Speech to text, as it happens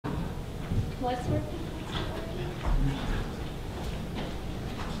What's working?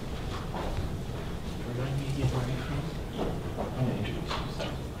 Remind me again where you're from? I'm going to introduce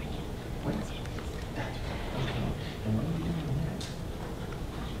yourself. What is it? Okay. And what are we doing next?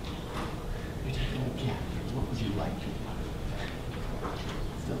 You're taking a gap. What would you like to do?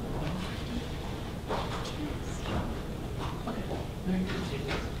 Still okay? Okay. Very good.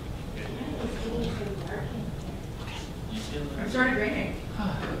 It started raining.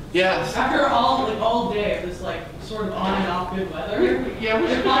 Yes. After all day of this sort of on and off good weather. Yeah, we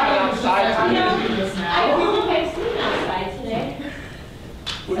should be outside. I do this I now. feel like I've seen outside today.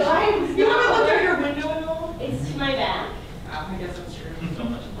 So You haven't looked out your window at all? it's to my back. I guess that's true. So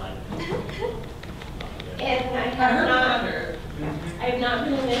much light. And I I heard have thunder. not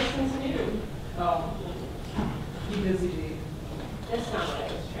been in there since noon. Oh. You busy bee. That's not what I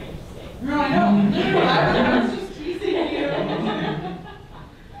was trying to say. No, I know. I was just teasing you.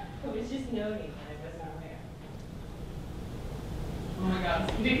 I was just noting that I wasn't aware. Oh my God.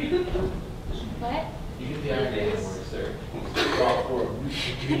 What? You get the irony of words, sir. All four of me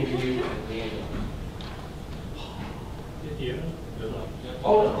and you and Daniel. Yeah. Good luck.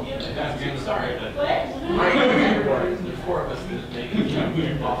 Oh, that's good. Sorry. What? The four of us that make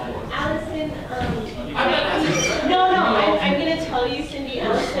it all four. Allison, I'm not asking. no, I'm gonna tell you, Cindy,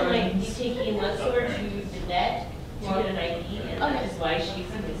 Allison might be taking Luxor to the vet to get an ID, and that is why she's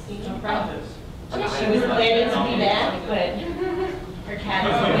missing from. She was planning to be back, but her cat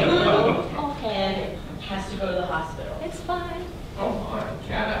is away and has to go to the hospital. It's fine. Oh my,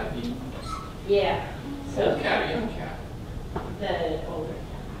 cat. Yeah, so Cat or young cat? the older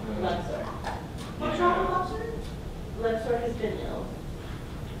cat, Luxor. What's wrong with Luxor? Luxor has been ill.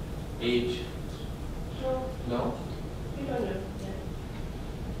 Age? Well, No? we don't know yet.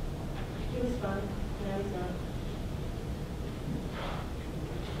 He was fine, now he's not.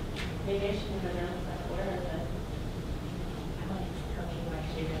 Maybe I shouldn't have announced that for her, but I wanted to tell you why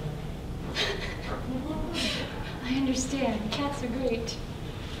she didn't. I understand. Cats are great.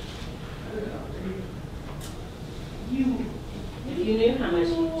 If you knew how much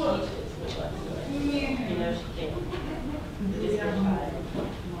she teaches with Luxor, you know she can't. Just her child.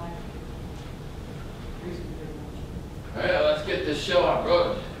 All right, let's get this show on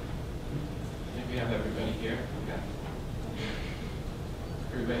road. I think we have everybody here. Okay.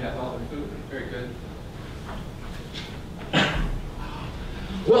 Everybody has all their food. Very good.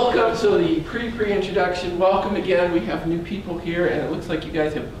 Welcome to the pre-introduction. Welcome again. We have new people here, and it looks like you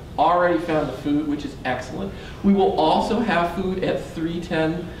guys have already found the food, which is excellent. We will also have food at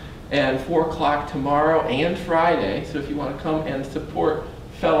 3:10 and 4 o'clock tomorrow and Friday. So if you want to come and support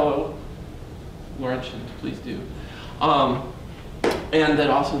fellow Laurentians, please do. And then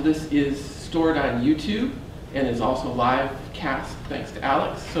also this is stored on YouTube and is also live cast thanks to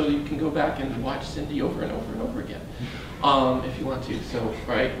Alex. So you can go back and watch Cindy over and over and over again if you want to. So,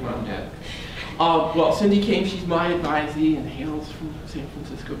 right, Mom and Dad. Well, Cindy came, she's my advisee and hails from San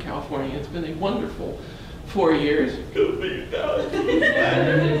Francisco, California. It's been a wonderful 4 years.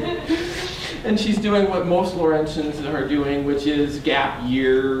 And she's doing what most Laurentians are doing, which is gap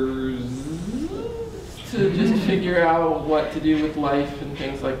years to just figure out what to do with life and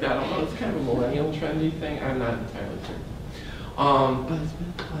things like that. Although it's kind of a millennial trendy thing, I'm not entirely certain. But it's been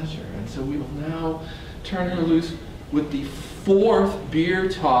a pleasure. And so we will now turn her loose with the 4th beer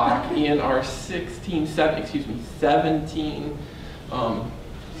talk in our 17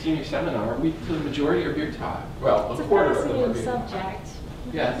 senior seminar. We, for the majority, are beer talk. Well, It's a a quarter of them are fascinating beer talk. subject.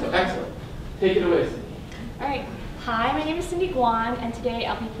 Yeah, so excellent. Take it away, Cindy. All right. Hi, my name is Cindy Guan, and today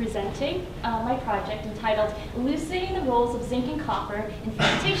I'll be presenting my project entitled Elucidating the Roles of Zinc and Copper in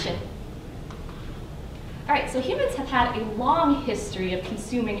Fermentation. All right, so humans have had a long history of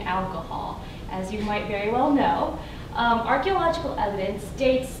consuming alcohol, as you might very well know. Archaeological evidence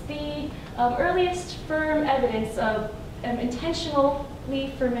dates the earliest firm evidence of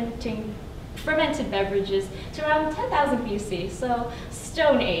intentionally fermented beverages to around 10,000 BC, so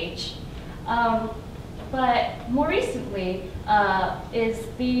Stone Age. But more recently is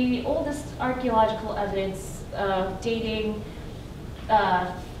the oldest archaeological evidence dating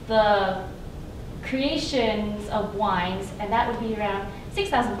the creations of wines, and that would be around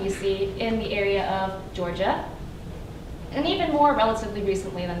 6,000 BC in the area of Georgia. And even more relatively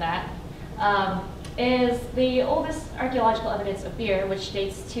recently than that is the oldest archaeological evidence of beer, which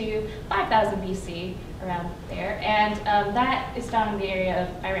dates to 5,000 BC, around there, and that is found in the area of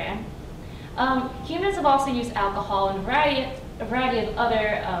Iran. Humans have also used alcohol in a variety of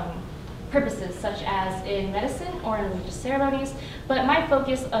other purposes, such as in medicine or in religious ceremonies, but my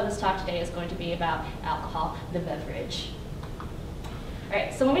focus of this talk today is going to be about alcohol, the beverage. All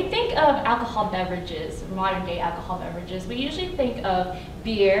right, so when we think of alcohol beverages, modern day alcohol beverages, we usually think of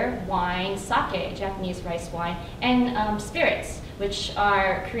beer, wine, sake, Japanese rice wine, and spirits, which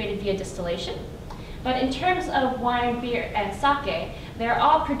are created via distillation. But in terms of wine, beer, and sake, they're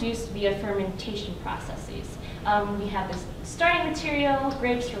all produced via fermentation processes. We have this starting material,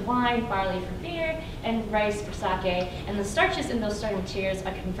 grapes for wine, barley for beer, and rice for sake, and the starches in those starting materials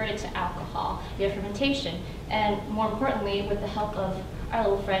are converted to alcohol via fermentation, and more importantly, with the help of our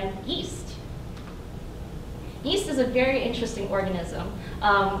little friend, yeast. Yeast is a very interesting organism.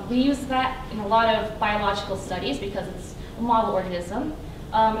 We use that in a lot of biological studies because it's a model organism.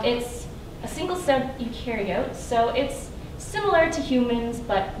 It's a single-celled eukaryote, so it's similar to humans,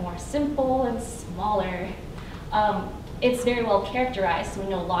 but more simple and smaller. It's very well characterized, so we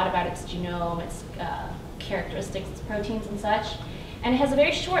know a lot about its genome, its characteristics, its proteins and such. And it has a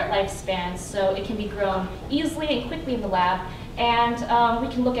very short lifespan, so it can be grown easily and quickly in the lab, and we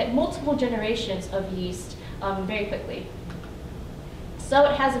can look at multiple generations of yeast very quickly. So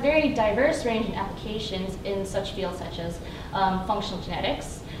it has a very diverse range of applications in such fields such as functional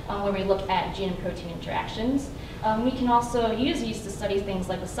genetics, where we look at gene and protein interactions. We can also use yeast to study things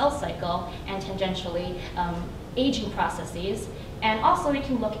like the cell cycle and tangentially aging processes. And also we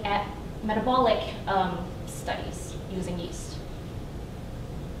can look at metabolic studies using yeast.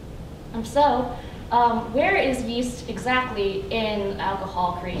 Where is yeast exactly in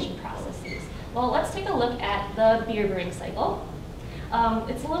alcohol creation processes? Well, let's take a look at the beer brewing cycle.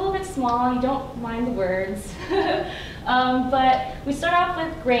 It's a little bit small, you don't mind the words, but we start off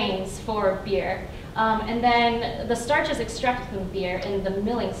with grains for beer, and then the starch is extracted from the beer in the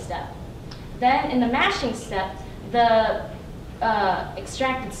milling step. Then in the mashing step, the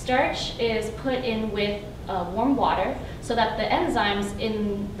extracted starch is put in with warm water so that the enzymes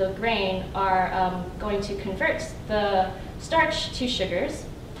in the grain are going to convert the starch to sugars.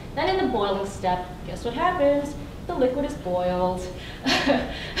 Then in the boiling step, guess what happens? The liquid is boiled.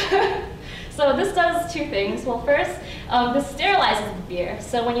 So this does two things. Well, first, this sterilizes the beer.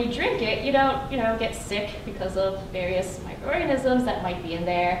 So when you drink it, you don't, get sick because of various microorganisms that might be in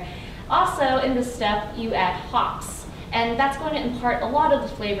there. Also, in this step, you add hops, and that's going to impart a lot of the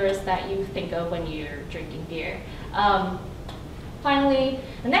flavors that you think of when you're drinking beer. Finally,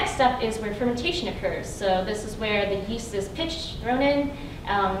 the next step is where fermentation occurs. So this is where the yeast is pitched, thrown in,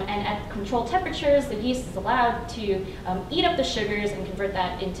 and at controlled temperatures, the yeast is allowed to eat up the sugars and convert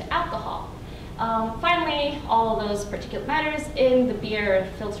that into alcohol. Finally, all of those particulate matters in the beer are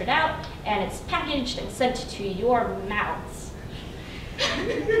filtered out, and it's packaged and sent to your mouths.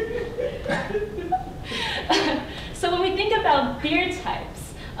 So when we think about beer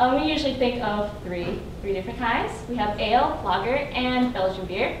types, we usually think of three different kinds. We have ale, lager, and Belgian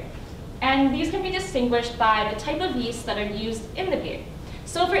beer. And these can be distinguished by the type of yeast that are used in the beer.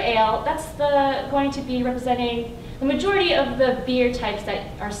 So for ale, that's going to be representing the majority of the beer types that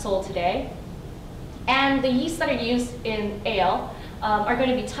are sold today. And the yeasts that are used in ale are going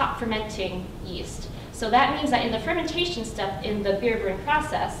to be top fermenting yeast. So that means that in the fermentation step in the beer brewing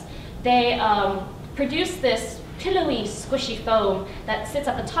process, they produce this pillowy, squishy foam that sits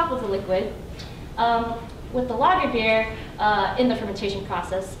at the top of the liquid. With the lager beer in the fermentation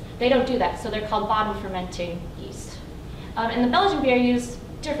process, they don't do that, so they're called bottom fermenting yeast. And the Belgian beer use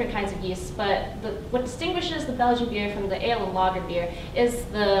different kinds of yeast, but what distinguishes the Belgian beer from the ale and lager beer is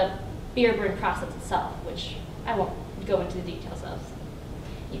the beer brewing process itself, which I won't go into the details of.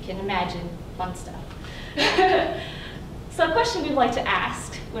 You can imagine fun stuff. So a question we'd like to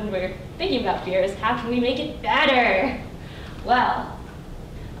ask when we're thinking about beer is, how can we make it better? Well,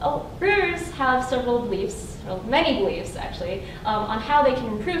 brewers have several beliefs, well, many beliefs actually, on how they can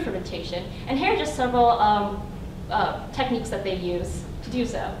improve fermentation. And here are just several techniques that they use to do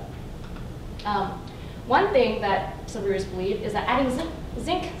so. One thing that some brewers believe is that adding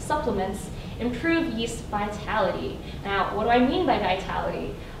zinc supplements improve yeast vitality. Now, what do I mean by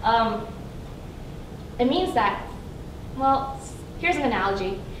vitality? It means that, well, here's an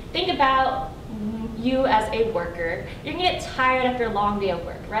analogy. Think about you as a worker. You're gonna get tired after a long day of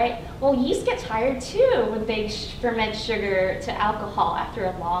work, right? Well, yeast get tired too when they ferment sugar to alcohol after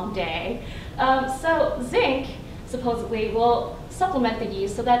a long day. So zinc, supposedly, will supplement the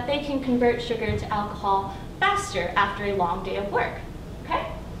yeast so that they can convert sugar to alcohol faster after a long day of work, okay?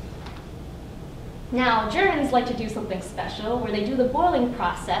 Now, Germans like to do something special where they do the boiling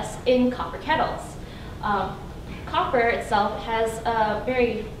process in copper kettles. Copper itself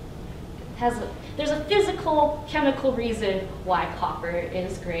there's a physical, chemical reason why copper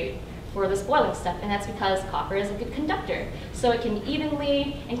is great for this boiling step, and that's because copper is a good conductor. So it can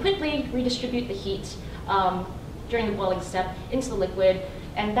evenly and quickly redistribute the heat during the boiling step into the liquid,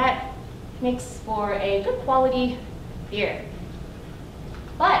 and that makes for a good quality beer.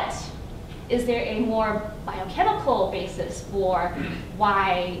 But is there a more biochemical basis for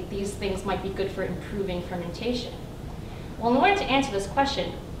why these things might be good for improving fermentation? Well, in order to answer this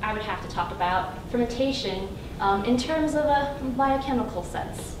question, I would have to talk about fermentation in terms of a biochemical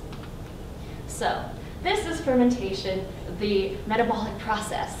sense. So, this is fermentation, the metabolic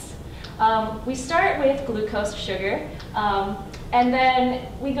process. We start with glucose, sugar, and then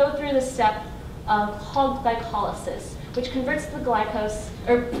we go through the step called glycolysis, which converts the glucose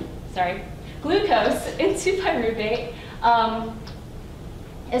into pyruvate,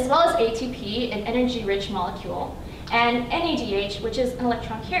 as well as ATP, an energy-rich molecule, and NADH, which is an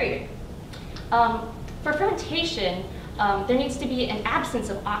electron carrier. For fermentation, there needs to be an absence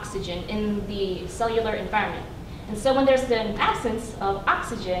of oxygen in the cellular environment. And so when there's an absence of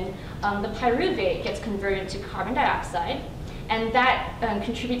oxygen, the pyruvate gets converted to carbon dioxide, and that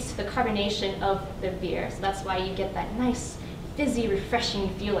contributes to the carbonation of the beer. So that's why you get that nice, fizzy, refreshing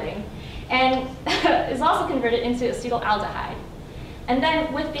feeling. And is also converted into acetaldehyde. And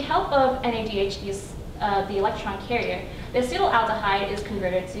then with the help of NADH, the electron carrier, the acetaldehyde is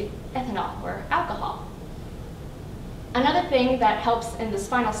converted to ethanol, or alcohol. Another thing that helps in this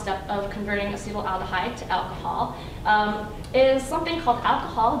final step of converting acetaldehyde to alcohol is something called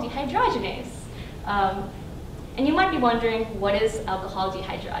alcohol dehydrogenase. And you might be wondering, what is alcohol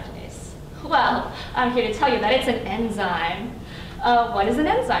dehydrogenase? Well, I'm here to tell you that it's an enzyme. What is an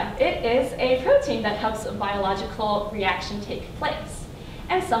enzyme? It is a protein that helps a biological reaction take place.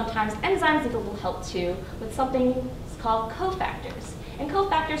 And sometimes enzymes need a little help too with something called cofactors. And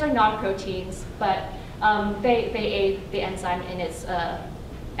cofactors are non-proteins, but they aid the enzyme in its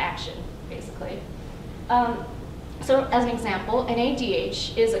action, basically. So as an example,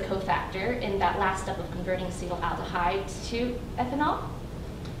 NADH is a cofactor in that last step of converting acetaldehyde to ethanol.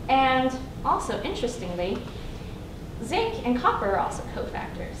 And also, interestingly, zinc and copper are also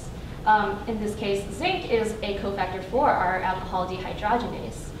cofactors. In this case, zinc is a cofactor for our alcohol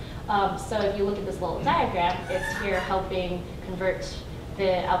dehydrogenase. So if you look at this little diagram, it's here helping convert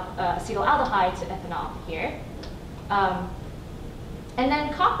the acetaldehyde to ethanol here. And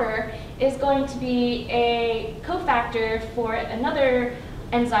then copper is going to be a cofactor for another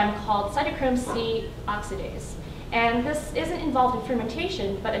enzyme called cytochrome C oxidase. And this isn't involved in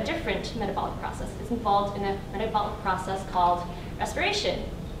fermentation, but a different metabolic process. It's involved in a metabolic process called respiration.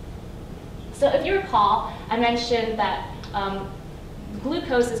 So if you recall, I mentioned that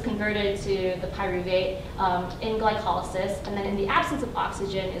glucose is converted to the pyruvate in glycolysis, and then in the absence of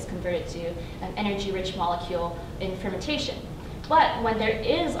oxygen is converted to an energy-rich molecule in fermentation. But when there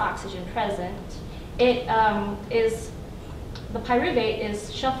is oxygen present, the pyruvate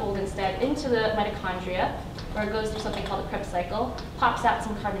is shuffled instead into the mitochondria, where it goes through something called the Krebs cycle, pops out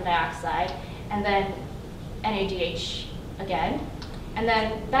some carbon dioxide, and then NADH again. And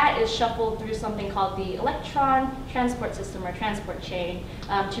then that is shuffled through something called the electron transport system, or transport chain,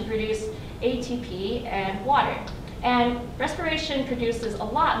 to produce ATP and water. And respiration produces a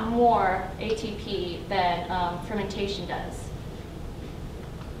lot more ATP than fermentation does.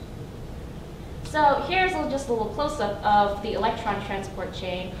 So here's just a little close-up of the electron transport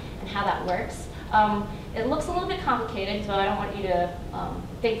chain and how that works. It looks a little bit complicated, so I don't want you to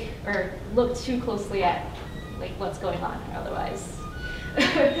think or look too closely at what's going on, otherwise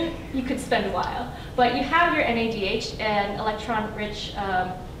you could spend a while. But you have your NADH, an electron-rich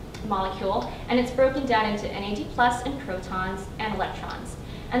molecule, and it's broken down into NAD+ and protons and electrons.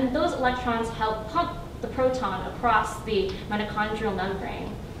 And those electrons help pump the proton across the mitochondrial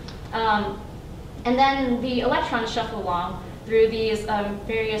membrane. And then the electrons shuffle along through these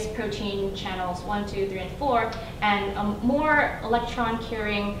various protein channels, 1, 2, 3, and 4, and more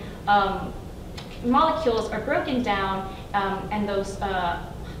electron-carrying molecules are broken down, and those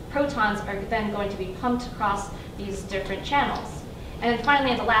protons are then going to be pumped across these different channels. And then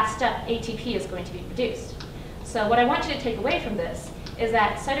finally, at the last step, ATP is going to be produced. So what I want you to take away from this is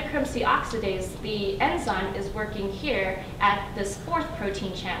that cytochrome C oxidase, the enzyme, is working here at this 4th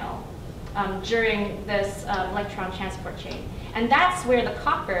protein channel during this electron transport chain. And that's where the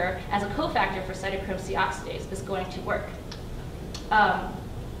copper, as a cofactor for cytochrome C oxidase, is going to work.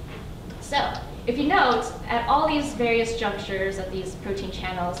 So if you note, at all these various junctures at these protein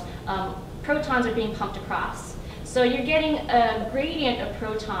channels, protons are being pumped across. So you're getting a gradient of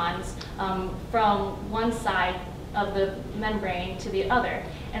protons from one side of the membrane to the other.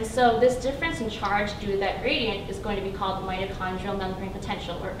 And so this difference in charge due to that gradient is going to be called mitochondrial membrane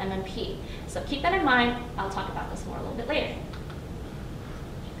potential, or MMP. So keep that in mind. I'll talk about this more a little bit later.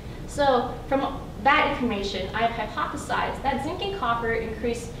 So from that information, I've hypothesized that zinc and copper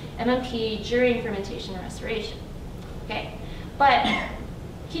increase MMP during fermentation and restoration. Okay, but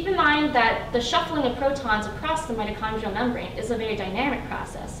keep in mind that the shuffling of protons across the mitochondrial membrane is a very dynamic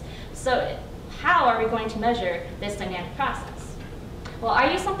process. So how are we going to measure this dynamic process? Well,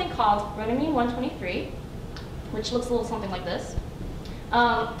 I use something called rhodamine 123, which looks a little something like this.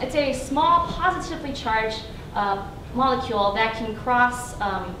 It's a small positively charged molecule that can cross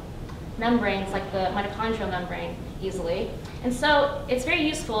membranes like the mitochondrial membrane easily. And so it's very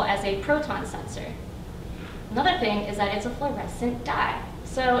useful as a proton sensor. Another thing is that it's a fluorescent dye.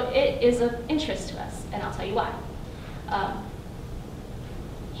 So it is of interest to us, and I'll tell you why.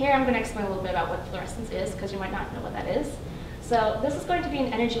 Here I'm going to explain a little bit about what fluorescence is, because you might not know what that is. So this is going to be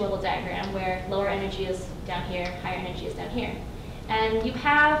an energy level diagram where lower energy is down here, higher energy is down here. And you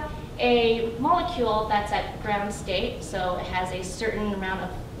have a molecule that's at ground state, so it has a certain amount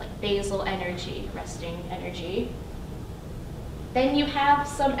of basal energy, resting energy. Then you have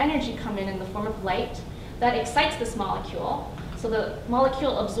some energy come in the form of light that excites this molecule. So the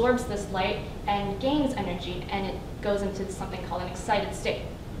molecule absorbs this light and gains energy, and it goes into something called an excited state.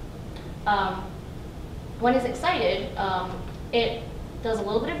 When it's excited, it does a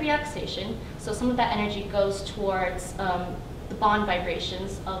little bit of relaxation, so some of that energy goes towards the bond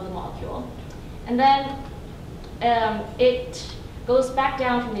vibrations of the molecule. And then it goes back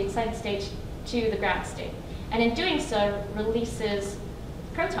down from the excited state to the ground state. And in doing so, releases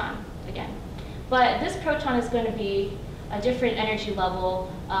proton again. But this proton is going to be a different energy level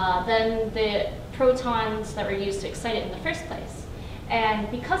than the protons that were used to excite it in the first place. And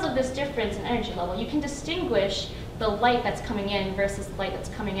because of this difference in energy level, you can distinguish the light that's coming in versus the light that's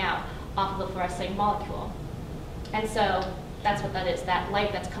coming out off of the fluorescing molecule. And so that's what that is. That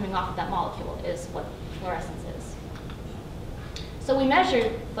light that's coming off of that molecule is what fluorescence is. So we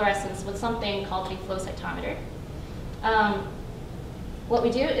measured fluorescence with something called a flow cytometer. What we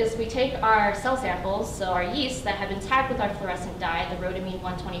do is we take our cell samples, so our yeast that have been tagged with our fluorescent dye, the rhodamine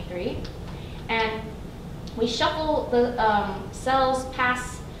 123, and we shuffle the cells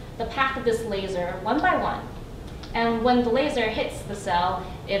past the path of this laser one by one. And when the laser hits the cell,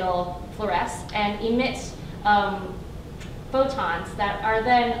 it'll fluoresce and emit photons that are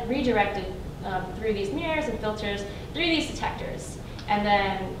then redirected through these mirrors and filters through these detectors. And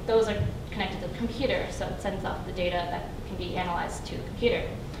then those are connected to the computer, so it sends off the data that can be analyzed to the computer.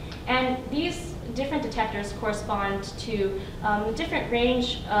 And these different detectors correspond to a different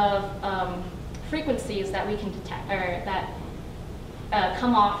range of frequencies that we can detect, or that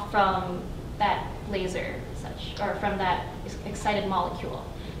come off from that laser, or from that excited molecule.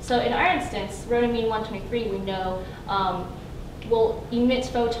 So in our instance, rhodamine 123, we know will emit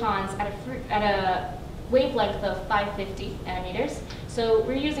photons at a wavelength of 550 nanometers. So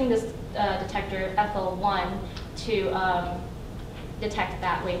we're using this detector FL1 to detect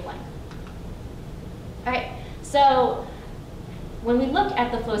that wavelength. All right, so when we look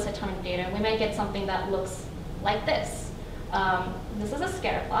at the flow cytometer data, we might get something that looks like this. This is a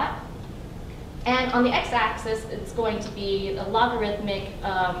scatter plot. And on the x-axis, it's going to be the logarithmic,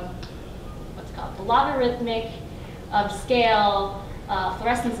 the logarithmic scale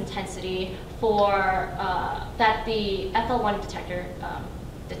fluorescence intensity for that the FL1 detector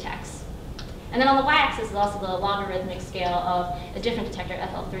detects. And then on the y-axis is also the logarithmic scale of a different detector,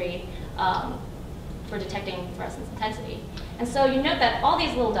 FL3, for detecting fluorescence intensity. And so you note that all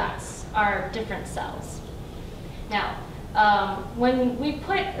these little dots are different cells. Now, when we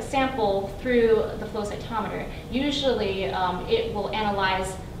put a sample through the flow cytometer, usually it will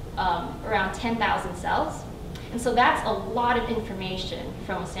analyze around 10,000 cells. And so that's a lot of information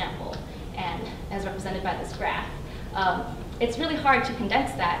from a sample, and as represented by this graph. It's really hard to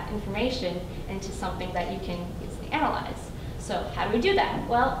condense that information into something that you can easily analyze. So how do we do that?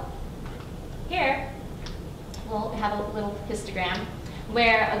 Well, here we'll have a little histogram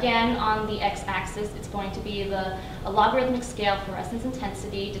where, again, on the x-axis, it's going to be a logarithmic scale fluorescence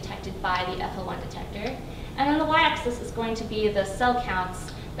intensity detected by the FL1 detector. And on the y-axis is going to be the cell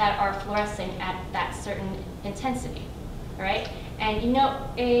counts that are fluorescing at that certain intensity, all right? And you note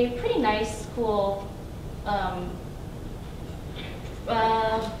a pretty nice, cool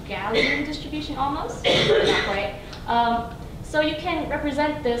Gaussian distribution almost, not quite. So you can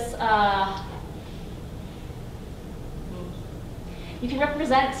represent this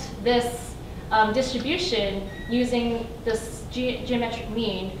distribution using this geometric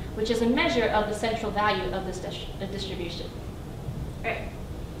mean, which is a measure of the central value of this distribution. All right.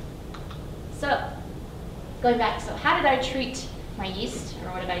 So going back, so how did I treat my yeast,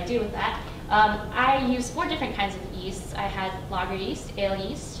 or what did I do with that? I used 4 different kinds of yeasts. I had lager yeast, ale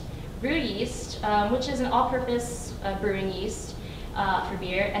yeast, brew yeast, which is an all-purpose brewing yeast for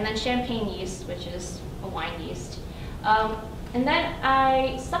beer, and then champagne yeast, which is a wine yeast. And then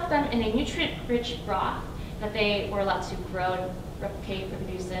I stuck them in a nutrient-rich broth that they were allowed to grow, replicate,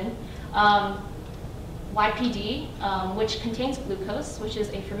 reproduce in. YPD, which contains glucose, which is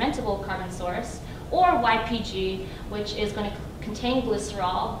a fermentable carbon source, or YPG, which is going to contain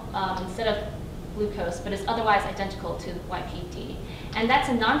glycerol instead of glucose, but is otherwise identical to YPD. And that's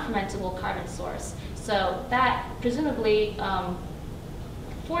a non-fermentable carbon source. So that presumably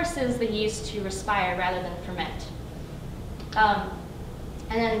forces the yeast to respire rather than ferment. And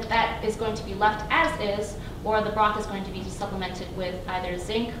then that is going to be left as is, or the broth is going to be supplemented with either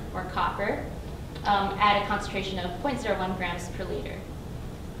zinc or copper at a concentration of 0.01 grams per liter.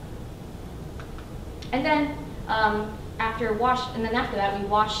 And then after that, we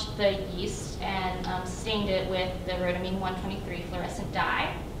washed the yeast and stained it with the rhodamine 123 fluorescent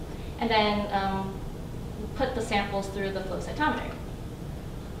dye, and then put the samples through the flow cytometer.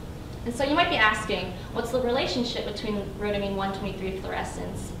 And so you might be asking, what's the relationship between rhodamine 123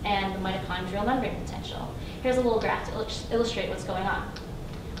 fluorescence and the mitochondrial membrane potential? Here's a little graph to illustrate what's going on.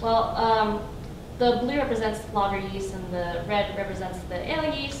 Well, the blue represents lager yeast and the red represents the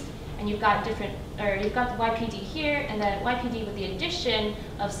ale yeast, and you've got the YPD here, and then YPD with the addition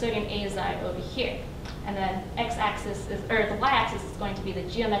of sodium azide over here. And then the y-axis is going to be the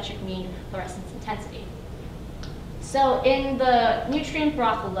geometric mean fluorescence intensity. So in the nutrient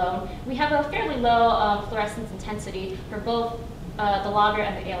broth alone, we have a fairly low fluorescence intensity for both the lager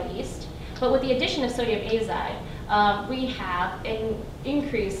and the ale yeast. But with the addition of sodium azide, we have an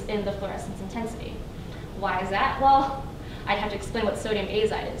increase in the fluorescence intensity. Why is that? Well, I'd have to explain what sodium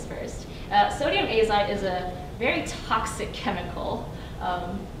azide is first. Sodium azide is a very toxic chemical.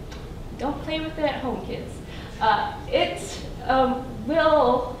 Don't play with it at home, kids. It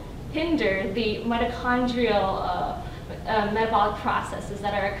will hinder the mitochondrial metabolic processes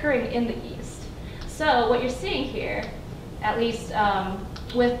that are occurring in the yeast. So what you're seeing here, at least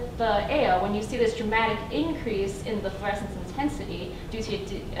with the AO, when you see this dramatic increase in the fluorescence intensity due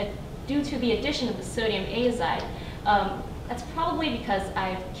to the addition of the sodium azide, that's probably because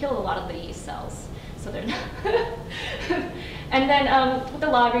I've killed a lot of the yeast cells. So they're not. And then with the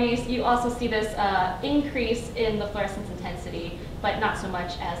lager yeast, you also see this increase in the fluorescence intensity, but not so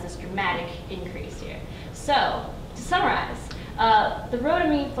much as this dramatic increase here. So to summarize, the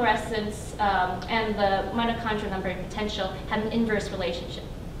rhodamine fluorescence and the mitochondrial membrane potential have an inverse relationship.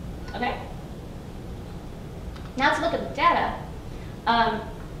 Okay? Now let's look at the data.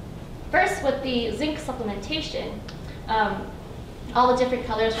 First, with the zinc supplementation, all the different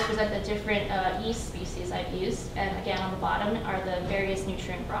colors represent the different yeast species I've used. And again, on the bottom are the various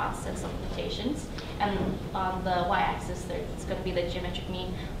nutrient broths and supplementations. And on the y-axis, it's going to be the geometric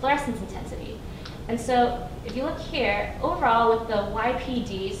mean fluorescence intensity. And so if you look here, overall with the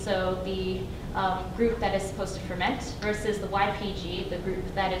YPD, so the group that is supposed to ferment, versus the YPG, the group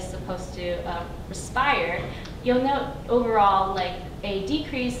that is supposed to respire, you'll note overall like a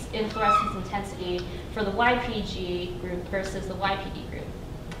decrease in fluorescence intensity for the YPG group versus the YPD group.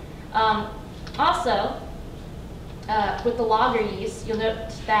 Also, with the lager yeast, you'll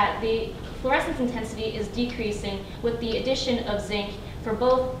note that the fluorescence intensity is decreasing with the addition of zinc for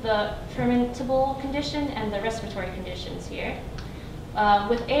both the fermentable condition and the respiratory conditions here.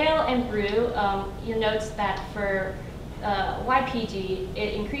 With ale and brew, you'll note that for YPG,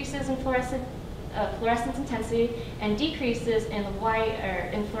 it increases in fluorescence intensity and decreases in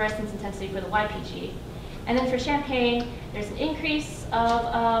in fluorescence intensity for the YPG. And then for champagne, there's an increase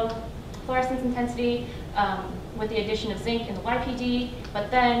of fluorescence intensity with the addition of zinc in the YPD, but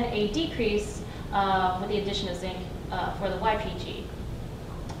then a decrease with the addition of zinc for the YPG.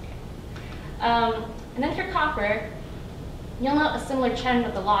 And then for copper, you'll note a similar trend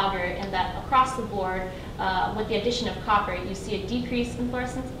with the lager in that across the board, with the addition of copper, you see a decrease in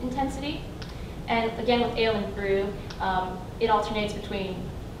fluorescence intensity. And again, with ale and brew, it alternates between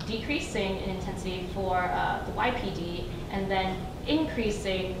decreasing in intensity for the YPD and then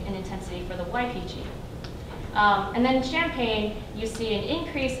increasing in intensity for the YPG. And then in champagne, you see an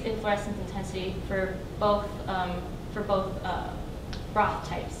increase in fluorescence intensity for both broth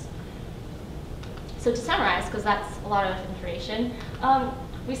types. So to summarize, because that's a lot of information,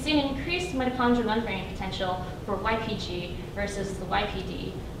 we see an increased mitochondrial membrane potential for YPG versus the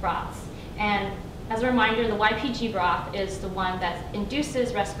YPD broths. And as a reminder, the YPG broth is the one that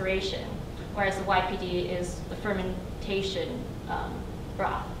induces respiration, whereas the YPD is the fermentation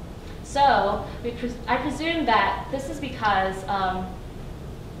broth. So I presume that this is because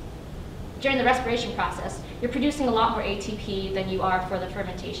during the respiration process, you're producing a lot more ATP than you are for the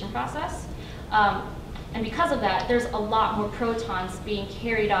fermentation process. And because of that, there's a lot more protons being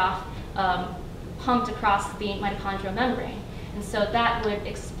carried off, pumped across the mitochondrial membrane. And so that would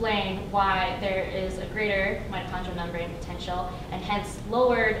explain why there is a greater mitochondrial membrane potential and hence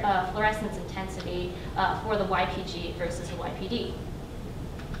lowered fluorescence intensity for the YPG versus the YPD.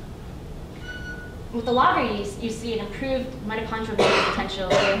 With the lager yeast, you see an improved mitochondrial membrane potential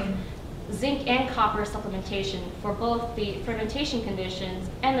with zinc and copper supplementation for both the fermentation conditions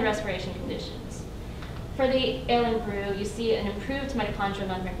and the respiration conditions. For the ale and brew, you see an improved mitochondrial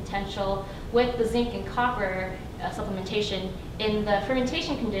membrane potential with the zinc and copper supplementation in the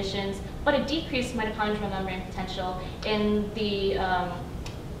fermentation conditions, but a decreased mitochondrial membrane potential in the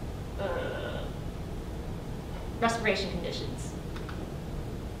respiration conditions.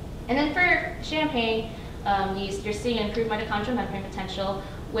 And then for champagne yeast, you're seeing improved mitochondrial membrane potential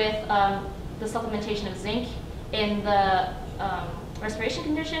with the supplementation of zinc in the respiration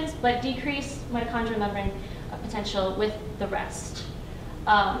conditions, but decreased mitochondrial membrane potential with the rest.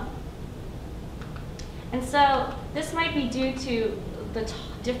 And so this might be due to the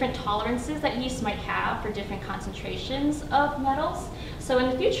different tolerances that yeast might have for different concentrations of metals. So in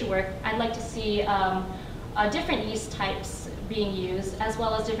the future work, I'd like to see different yeast types being used, as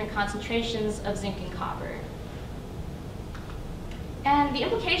well as different concentrations of zinc and copper. And the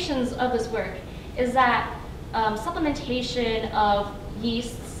implications of this work is that supplementation of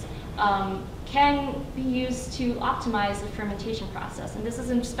yeasts can be used to optimize the fermentation process. And this is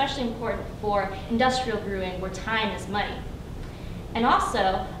especially important for industrial brewing where time is money. And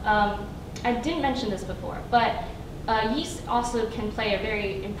also, I didn't mention this before, but yeast also can play a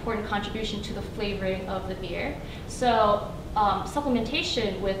very important contribution to the flavoring of the beer. So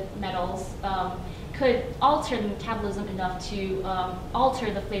supplementation with metals could alter the metabolism enough to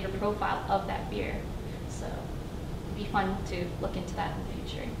alter the flavor profile of that beer. So it'd be fun to look into that in the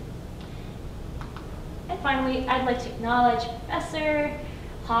future. And finally, I'd like to acknowledge Professor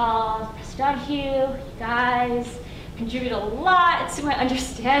Hall, Professor Donahue. You guys contribute a lot to my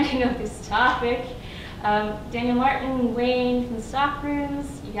understanding of this topic. Daniel Martin, Wayne from the stock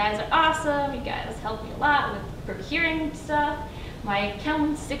rooms, you guys are awesome. You guys helped me a lot with procuring stuff. My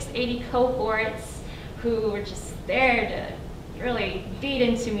Chem 680 cohorts who were just there to really beat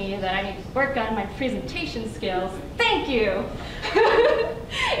into me that I need to work on my presentation skills. Thank you.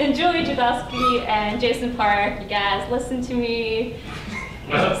 And Julie Judowski and Jason Park, you guys listen to me.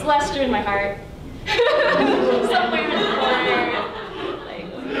 Celestia in my heart. Somewhere in the corner. Like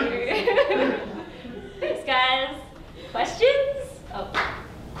here. Thanks, guys. Questions? Oh,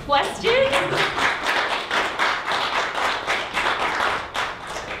 questions?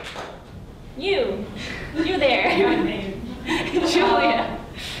 You there. Julia.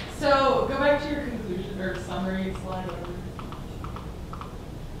 So go back to your conclusion or summary slide.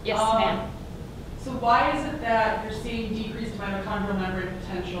 Yes, ma'am. So why is it that you're seeing decreased mitochondrial membrane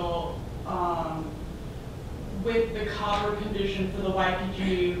potential with the copper condition for the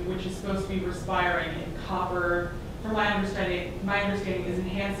YPG, which is supposed to be respiring, and copper, from my understanding, is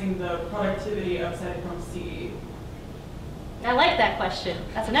enhancing the productivity of cytochrome C? I like that question.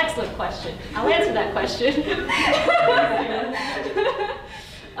 That's an excellent question. I'll answer that question.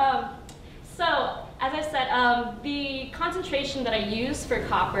 So, as I said, the concentration that I use for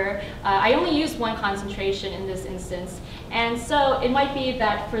copper, I only use one concentration in this instance. And so it might be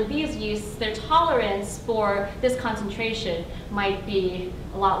that for these yeasts, their tolerance for this concentration might be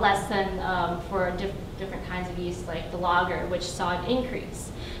a lot less than for different kinds of yeast, like the lager, which saw an increase.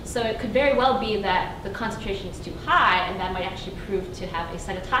 So it could very well be that the concentration is too high, and that might actually prove to have a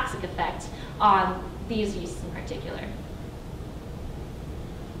cytotoxic effect on these yeasts in particular.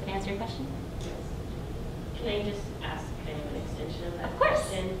 Did I answer your question? Can I just ask kind of an extension of that Of course.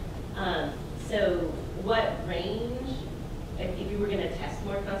 question? So what range, if you were going to test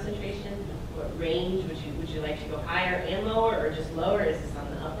more concentration, what range would you like to go higher and lower, or just lower? Is this on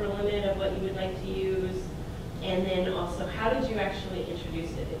the upper limit of what you would like to use? And then also, how did you actually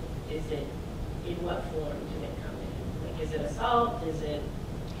introduce it? Is it, in what form did it come in? Like, is it a salt? Is it?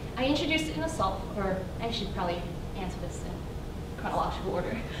 I introduced it in a salt, or I should probably answer this in chronological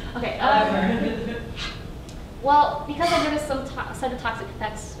order. Okay. Well, because I noticed some cytotoxic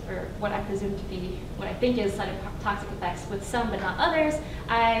effects, or what I presume to be, what I think is cytotoxic effects with some but not others,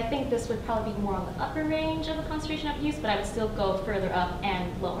 I think this would probably be more on the upper range of the concentration I've used, but I would still go further up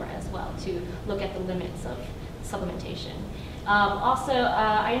and lower as well to look at the limits of supplementation. Also,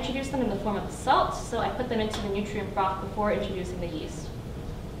 I introduced them in the form of salt, so I put them into the nutrient broth before introducing the yeast.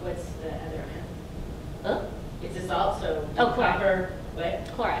 What's the other end? Oh? It's a salt, so Oh, chloride. copper, what?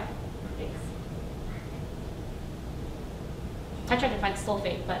 Chloride. Thanks. max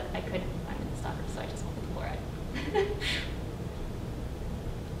sulfate, but I couldn't find it in the stopper, so I just went with chloride.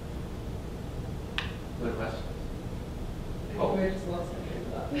 Other questions? Oh, we just lost my train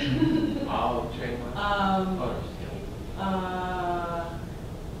of thought. I'll train one. Oh, just kidding. I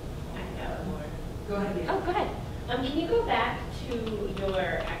got more. Go ahead, Dave. Oh, go ahead. Can you go back to your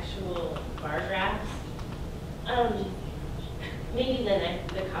actual bar graphs? Maybe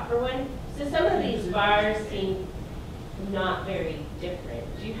the copper one. So some of these bars seem not very different.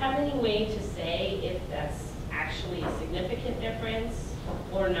 Do you have any way to say if that's actually a significant difference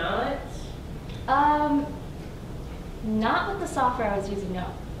or not? Not with the software I was using, no.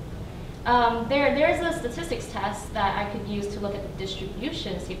 There's a statistics test that I could use to look at the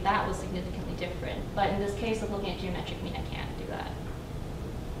distribution, see if that was significantly different. But in this case of looking at geometric mean, I can't do that.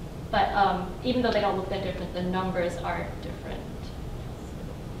 But even though they don't look that different, the numbers are different.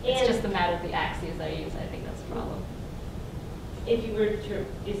 It's just a matter of the axes I use. I think that's the problem. If you were to,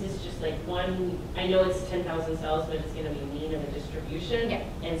 is this just like one, I know it's 10,000 cells, but it's going to be mean of a distribution. Yeah.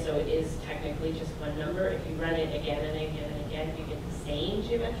 And so it is technically just one number. If you run it again and again and again, do you get the same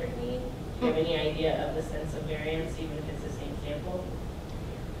geometric mean? Do you have any idea of the sense of variance, even if it's the same sample?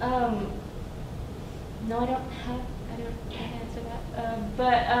 No, I can't answer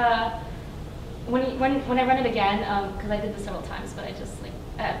that. When I run it again, because I did this several times, but I just like,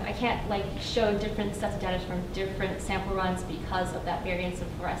 I can't like show different sets of data from different sample runs because of that variance of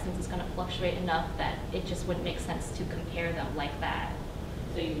fluorescence is going to fluctuate enough that it just wouldn't make sense to compare them like that.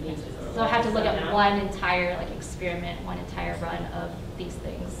 So you need to. So I have to look at one entire like experiment, one entire run of these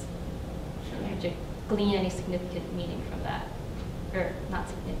things, and to glean any significant meaning from that, or not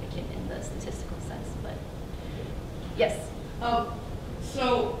significant in the statistical sense, but yes.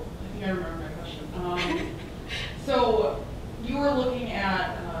 So I think I remember my question. So you were looking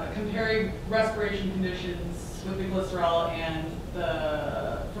at comparing respiration conditions with the glycerol and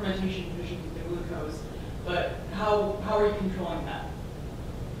the fermentation conditions with the glucose, but how are you controlling that?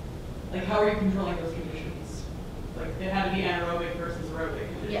 Like, how are you controlling those conditions? Like, they had to be anaerobic versus aerobic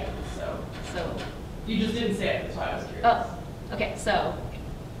conditions. Yeah. So you just didn't say it, that's why I was curious. Oh, okay. So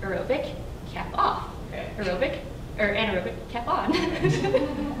aerobic, cap off. Okay. Aerobic or anaerobic, cap on. I mean,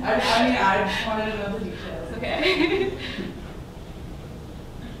 I just wanted to know the details. Okay.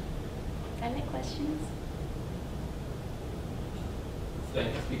 Any questions?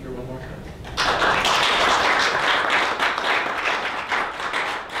 Thank the speaker one more time.